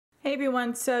Hey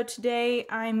everyone, so today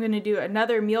I'm going to do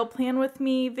another meal plan with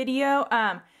me video.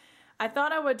 I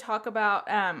thought I would talk about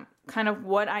kind of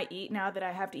what I eat now that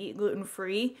I have to eat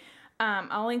gluten-free.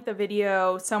 I'll link the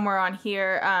video somewhere on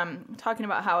here talking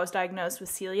about how I was diagnosed with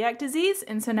celiac disease,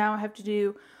 and so now I have to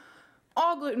do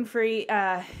all gluten-free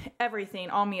everything,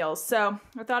 all meals. So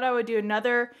I thought I would do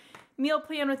another meal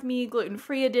plan with me,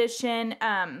 gluten-free edition.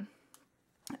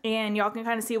 And y'all can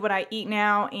kind of see what I eat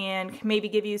now and maybe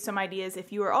give you some ideas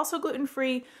if you are also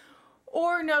gluten-free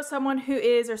or know someone who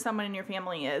is or someone in your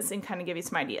family is, and kind of give you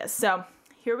some ideas. So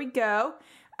here we go.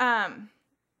 I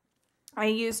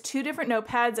use two different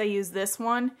notepads. I use this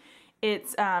one.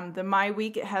 It's the My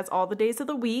Week. It has all the days of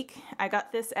the week. I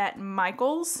got this at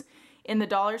Michael's in the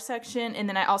dollar section, and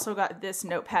then I also got this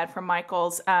notepad from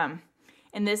Michael's.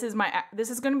 And this is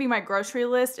going to be my grocery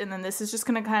list, and then this is just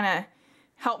going to kind of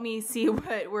help me see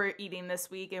what we're eating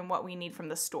this week and what we need from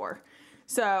the store.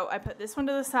 So I put this one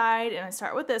to the side and I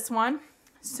start with this one.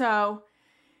 So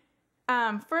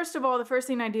first of all, the first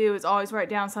thing I do is always write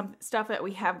down some stuff that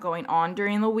we have going on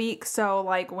during the week. So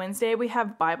like Wednesday we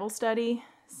have Bible study,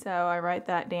 so I write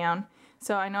that down.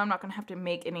 So I know I'm not going to have to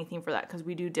make anything for that because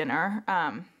we do dinner,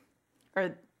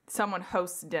 or someone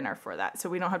hosts dinner for that, so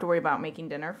we don't have to worry about making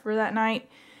dinner for that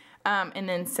night. And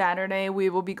then Saturday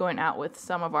we will be going out with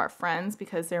some of our friends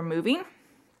because they're moving.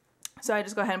 So I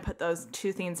just go ahead and put those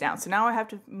two things down. So now I have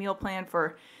to meal plan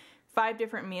for 5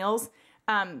 different meals.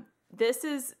 This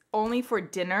is only for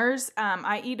dinners.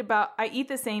 I eat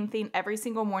the same thing every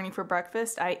single morning for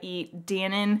breakfast. I eat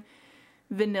Dannon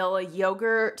vanilla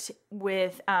yogurt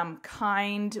with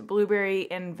Kind blueberry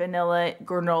and vanilla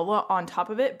granola on top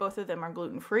of it. Both of them are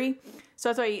gluten-free. So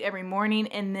that's what I eat every morning.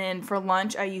 And then for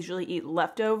lunch, I usually eat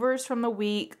leftovers from the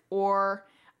week, or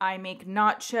I make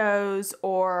nachos,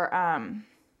 or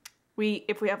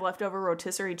if we have leftover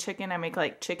rotisserie chicken, I make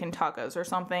like chicken tacos or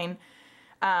something.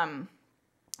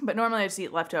 But normally I just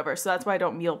eat leftovers. So that's why I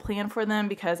don't meal plan for them,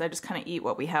 because I just kind of eat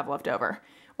what we have left over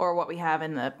or what we have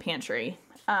in the pantry.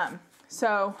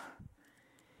 So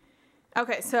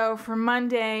for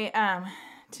Monday,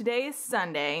 today is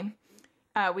Sunday.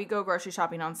 We go grocery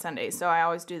shopping on Sunday, so I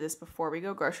always do this before we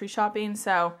go grocery shopping.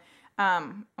 So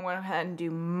I'm going to go ahead and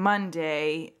do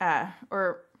Monday,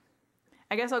 or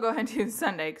I guess I'll go ahead and do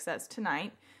Sunday because that's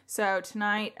tonight. So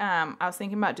tonight, I was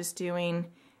thinking about just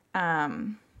doing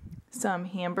some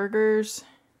hamburgers.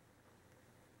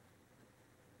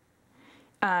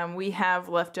 We have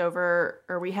leftover,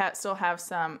 or still have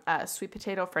some sweet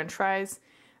potato french fries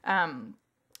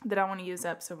that I want to use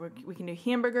up, so we can do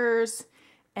hamburgers.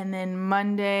 And then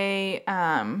Monday,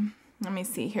 let me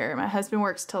see here. My husband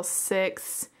works till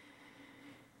 6,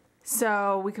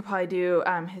 so we could probably do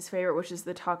his favorite, which is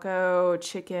the taco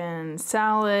chicken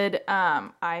salad.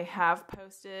 I have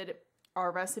posted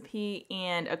our recipe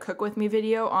and a cook with me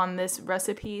video on this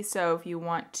recipe, so if you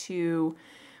want to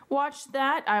watch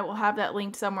that, I will have that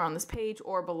linked somewhere on this page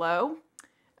or below.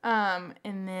 And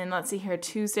then let's see here,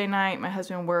 Tuesday night, my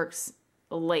husband works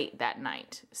late that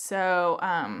night. So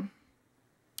I'll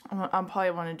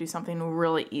probably want to do something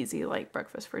really easy like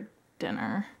breakfast for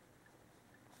dinner.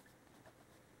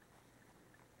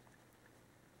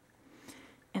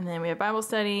 And then we have Bible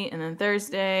study, and then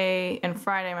Thursday and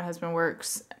Friday my husband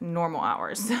works normal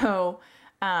hours. So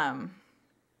I'm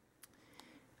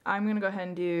going to go ahead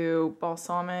and do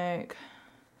balsamic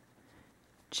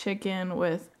chicken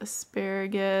with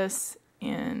asparagus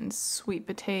and sweet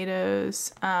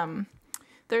potatoes.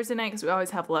 Thursday night, because we always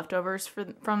have leftovers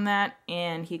from that,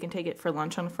 and he can take it for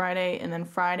lunch on Friday. And then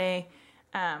Friday,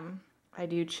 I can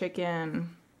do chicken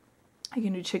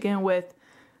with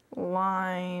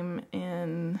lime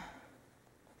and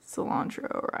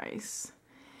cilantro rice.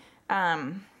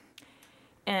 And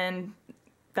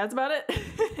that's about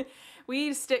it.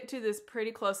 We stick to this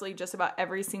pretty closely just about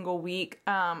every single week.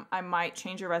 I might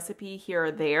change a recipe here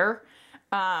or there.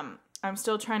 I'm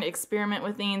still trying to experiment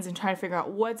with things and try to figure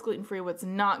out what's gluten-free, what's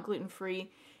not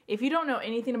gluten-free. If you don't know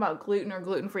anything about gluten or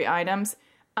gluten-free items,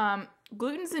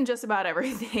 gluten's in just about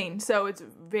everything. So it's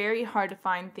very hard to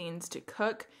find things to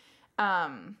cook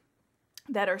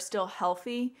that are still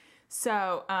healthy.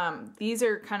 So these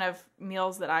are kind of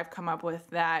meals that I've come up with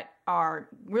that are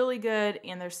really good,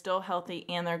 and they're still healthy,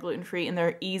 and they're gluten-free, and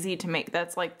they're easy to make.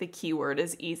 That's like the key word,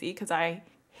 is easy, because I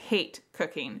hate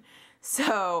cooking.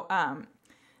 So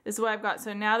this is what I've got.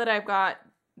 So now that I've got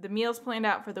the meals planned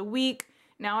out for the week,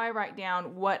 now I write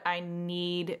down what I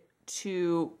need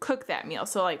to cook that meal.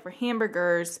 So like for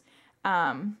hamburgers,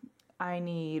 I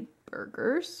need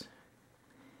burgers.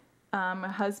 My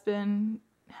husband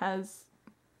has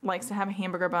likes to have a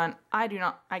hamburger bun. I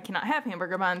cannot have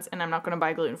hamburger buns, and I'm not going to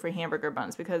buy gluten-free hamburger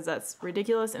buns because that's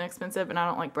ridiculous and expensive, and I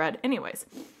don't like bread anyways.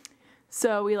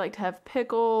 So we like to have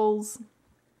pickles,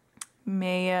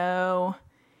 mayo,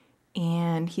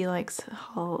 and he likes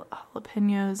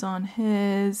jalapenos on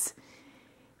his,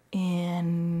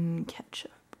 and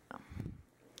ketchup.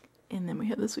 And then we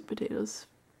have the sweet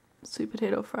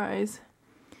potato fries.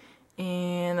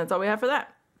 And that's all we have for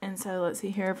that. And so let's see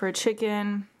here for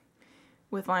chicken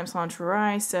with lime cilantro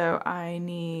rice. So I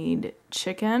need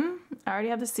chicken. I already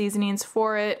have the seasonings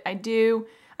for it. I don't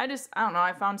know,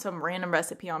 I found some random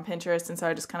recipe on Pinterest, and so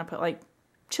I just kind of put like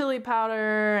chili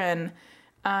powder and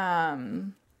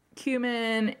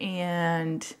cumin,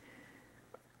 and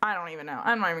I don't even know.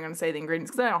 I'm not even going to say the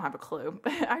ingredients because I don't have a clue.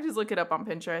 I just look it up on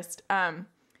Pinterest.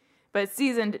 But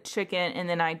seasoned chicken, and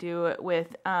then I do it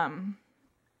with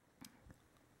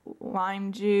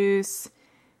lime juice,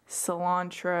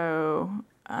 cilantro,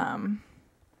 and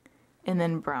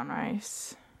then brown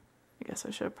rice. I guess I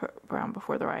should have put brown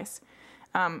before the rice.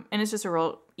 And it's just a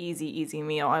real easy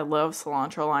meal. I love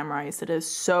cilantro lime rice. It is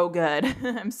so good.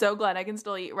 I'm so glad I can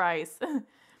still eat rice.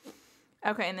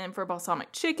 Okay, and then for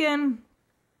balsamic chicken,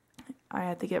 I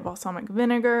had to get balsamic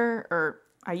vinegar, or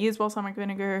I use balsamic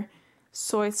vinegar,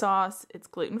 soy sauce. It's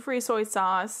gluten-free soy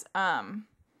sauce,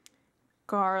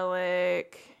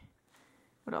 garlic.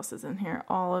 What else is in here?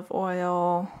 Olive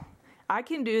oil. I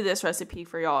can do this recipe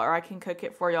for y'all, or I can cook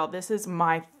it for y'all. This is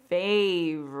my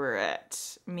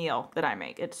favorite meal that I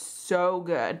make. It's so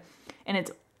good. And it's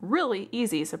really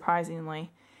easy, surprisingly.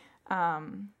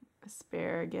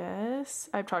 Asparagus.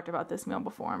 I've talked about this meal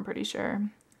before, I'm pretty sure.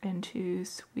 And 2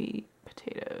 sweet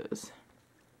potatoes.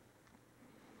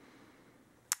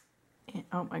 And,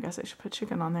 oh, I guess I should put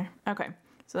chicken on there. Okay,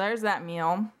 so there's that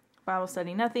meal. Bible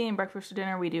study, nothing. Breakfast or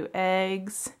dinner, we do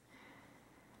eggs,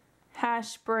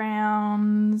 hash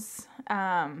browns.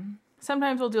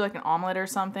 Sometimes we'll do like an omelet or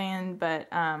something, but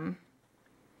I'm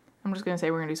just going to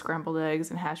say we're going to do scrambled eggs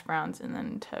and hash browns and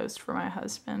then toast for my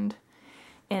husband.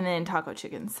 And then taco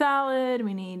chicken salad.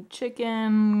 We need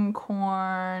chicken,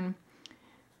 corn,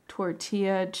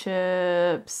 tortilla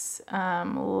chips,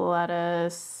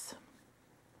 lettuce,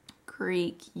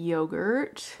 Greek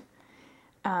yogurt.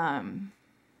 What am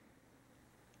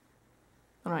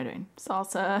I doing?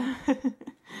 Salsa.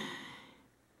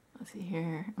 Let's see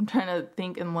here. I'm trying to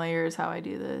think in layers how I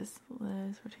do this.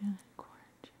 Lettuce, tortilla, corn.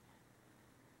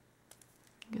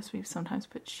 I guess we sometimes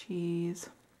put cheese.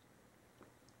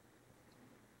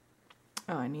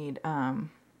 Oh, I need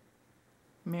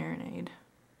marinade.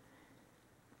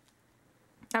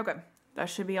 Okay, that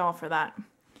should be all for that.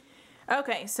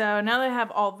 Okay, so now that I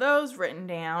have all those written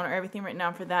down, or everything written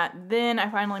down for that, then I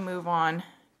finally move on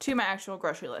to my actual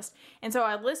grocery list. And so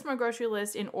I list my grocery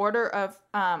list in order of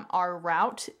our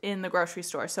route in the grocery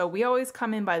store. So we always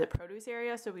come in by the produce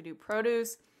area. So we do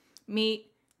produce,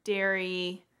 meat,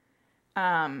 dairy,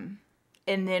 and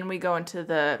then we go into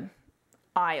the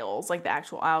aisles, like the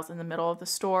actual aisles in the middle of the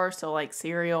store. So like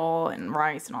cereal and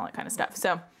rice and all that kind of stuff.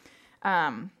 So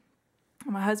my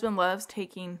husband loves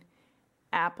taking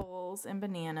apples and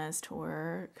bananas to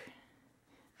work.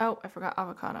 Oh, I forgot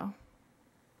avocado.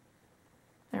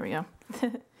 There we go.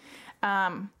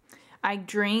 I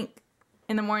drink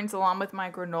in the mornings along with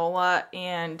my granola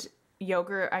and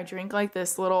yogurt. I drink like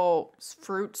this little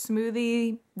fruit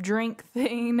smoothie drink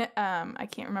thing. I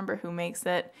can't remember who makes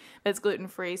it, but it's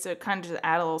gluten-free, so it kind of just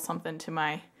add a little something to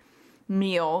my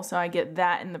meal. So I get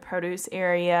that in the produce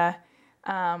area.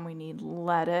 We need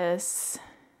lettuce,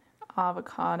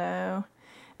 avocado,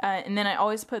 and then I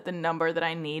always put the number that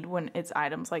I need when it's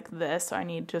items like this. So I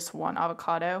need just 1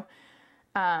 avocado.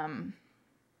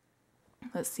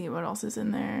 Let's see what else is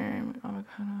in there.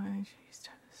 Avocado, cheese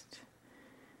toast.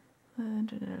 Oh,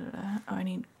 I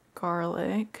need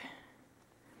garlic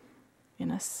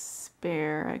and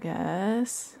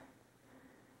asparagus.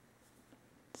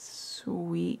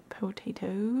 Sweet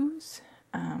potatoes.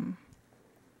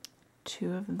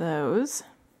 2 of those.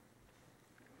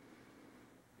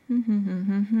 Oh,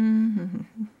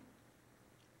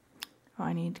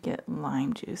 I need to get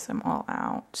lime juice. I'm all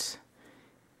out.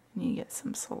 I need to get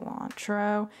some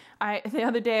cilantro. The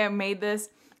other day I made this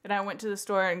and I went to the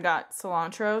store and got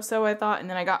cilantro, so I thought, and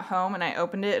then I got home and I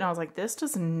opened it and I was like, this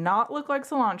does not look like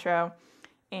cilantro.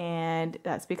 And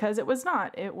that's because it was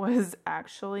not. It was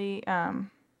actually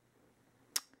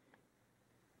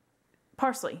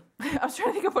parsley. I was trying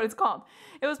to think of what it's called.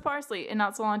 It was parsley and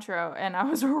not cilantro, and I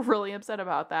was really upset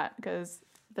about that because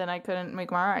then I couldn't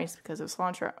make my rice because of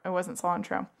cilantro. It wasn't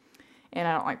cilantro, and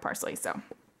I don't like parsley, so.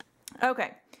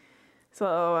 Okay,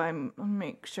 So I'm gonna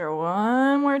make sure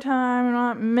one more time I'm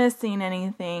not missing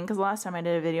anything, because last time I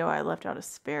did a video I left out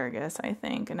asparagus, I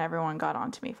think, and everyone got on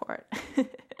to me for it.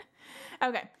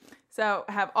 Okay, so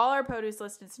I have all our produce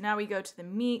listed, so now we go to the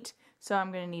meat. So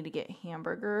I'm gonna need to get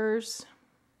hamburgers.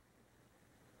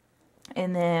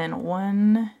 And then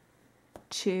 1,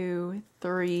 2,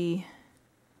 3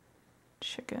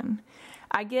 chicken.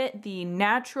 I get the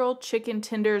natural chicken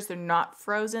tenders. They're not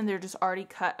frozen. They're just already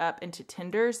cut up into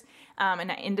tenders.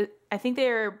 And I think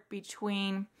they're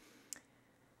between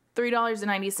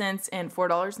 $3.90 and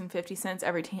 $4.50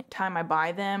 every time I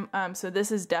buy them. So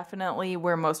this is definitely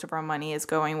where most of our money is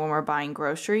going when we're buying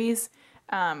groceries.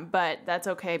 But that's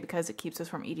okay because it keeps us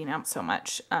from eating out so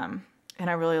much. And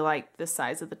I really like the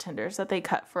size of the tenders that they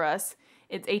cut for us.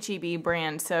 It's H-E-B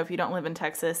brand, so if you don't live in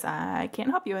Texas, I can't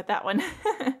help you with that one.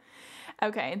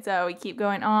 Okay, and so we keep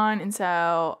going on, and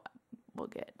so we'll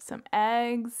get some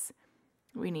eggs.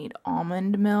 We need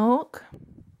almond milk.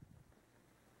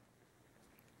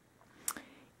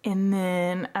 And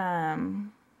then,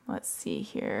 let's see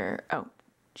here. Oh,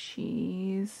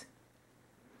 cheese.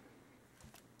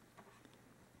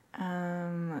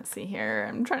 Let's see here.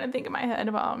 I'm trying to think in my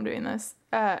head while I'm doing this.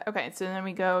 Okay, so then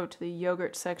we go to the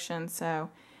yogurt section. So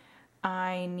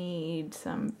I need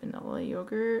some vanilla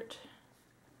yogurt.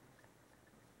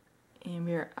 And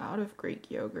we're out of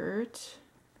Greek yogurt.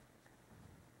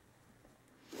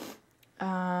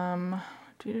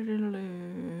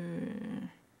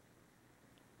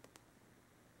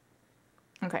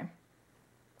 Okay,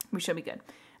 we should be good.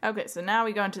 Okay, so now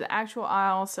we go into the actual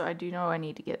aisle. So I do know I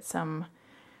need to get some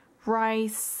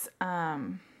rice.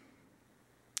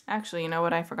 Actually, you know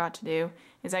what I forgot to do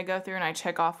is I go through and I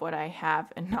check off what I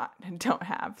have and don't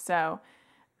have. So,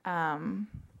 we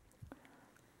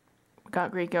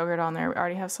got Greek yogurt on there. We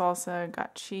already have salsa,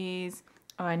 got cheese.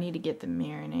 Oh, I need to get the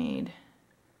marinade.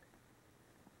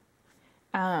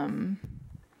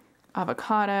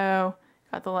 Avocado,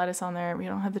 got the lettuce on there. We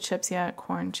don't have the chips yet.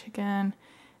 Corn, chicken.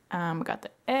 We got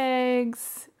the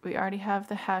eggs. We already have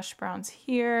the hash browns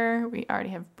here. We already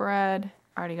have bread.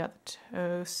 Already got the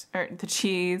toast, or the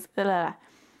cheese.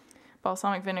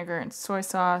 Balsamic vinegar and soy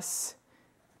sauce.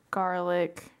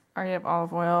 Garlic. Already have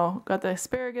olive oil. Got the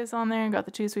asparagus on there. Got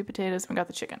the 2 sweet potatoes. We got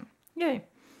the chicken. Yay.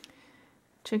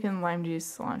 Chicken, lime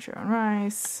juice, cilantro, and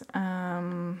rice.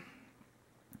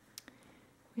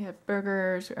 We have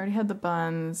burgers. We already had the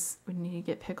buns. We need to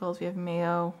get pickles. We have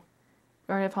mayo.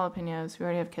 We already have jalapenos. We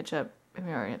already have ketchup. And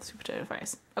we already have sweet potato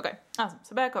fries. Okay, awesome.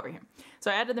 So back over here.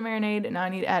 So I added the marinade, and now I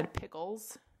need to add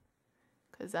pickles,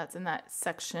 because that's in that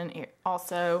section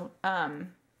also.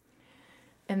 And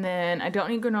then I don't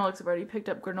need granola because I've already picked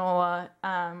up granola.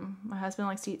 My husband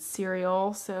likes to eat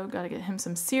cereal, so got to get him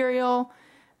some cereal.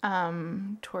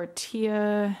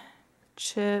 Tortilla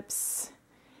chips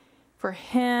for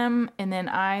him, and then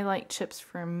I like chips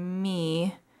for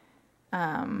me,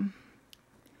 because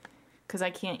I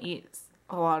can't eat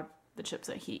a lot of the chips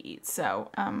that he eats. So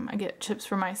I get chips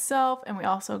for myself, and we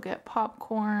also get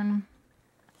popcorn.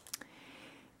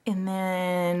 And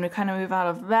then we kind of move out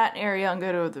of that area and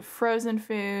go to the frozen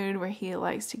food where he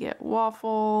likes to get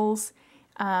waffles.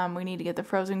 We need to get the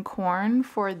frozen corn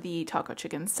for the taco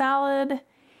chicken salad.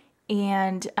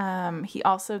 And he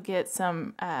also gets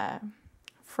some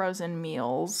frozen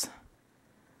meals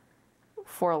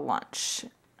for lunch.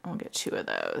 We'll get 2 of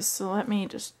those. So let me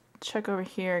just check over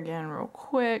here again real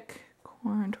quick.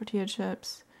 Corn, tortilla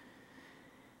chips.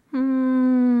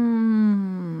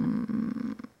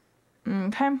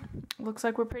 Okay, looks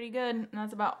like we're pretty good.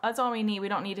 And that's all we need. We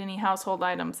don't need any household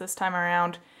items this time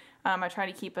around. I try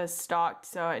to keep us stocked,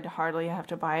 so I hardly have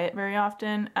to buy it very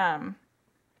often. But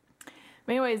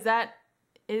anyways, that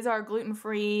is our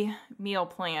gluten-free meal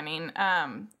planning.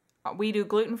 We do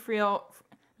gluten-free.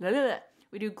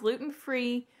 We do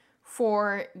gluten-free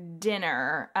for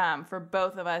dinner for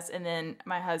both of us, and then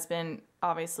my husband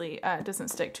obviously doesn't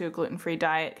stick to a gluten-free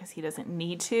diet because he doesn't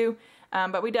need to.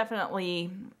 But we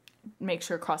definitely make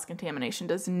sure cross-contamination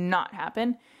does not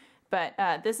happen. But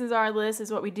this is our list,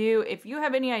 is what we do. If you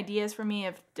have any ideas for me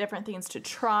of different things to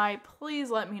try, please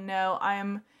let me know. I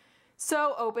am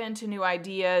so open to new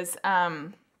ideas.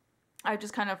 I've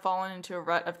just kind of fallen into a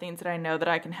rut of things that I know that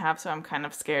I can have, so I'm kind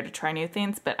of scared to try new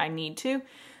things, but I need to.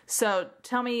 So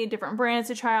tell me different brands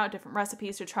to try out, different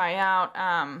recipes to try out.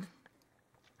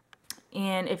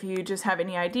 And if you just have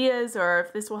any ideas, or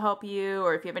if this will help you,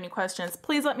 or if you have any questions,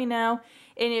 please let me know.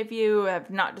 And if you have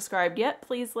not subscribed yet,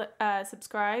 please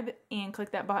subscribe and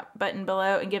click that button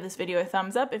below and give this video a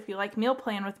thumbs up if you like meal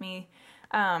plan with me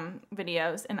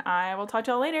videos. And I will talk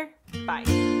to y'all later.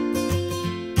 Bye.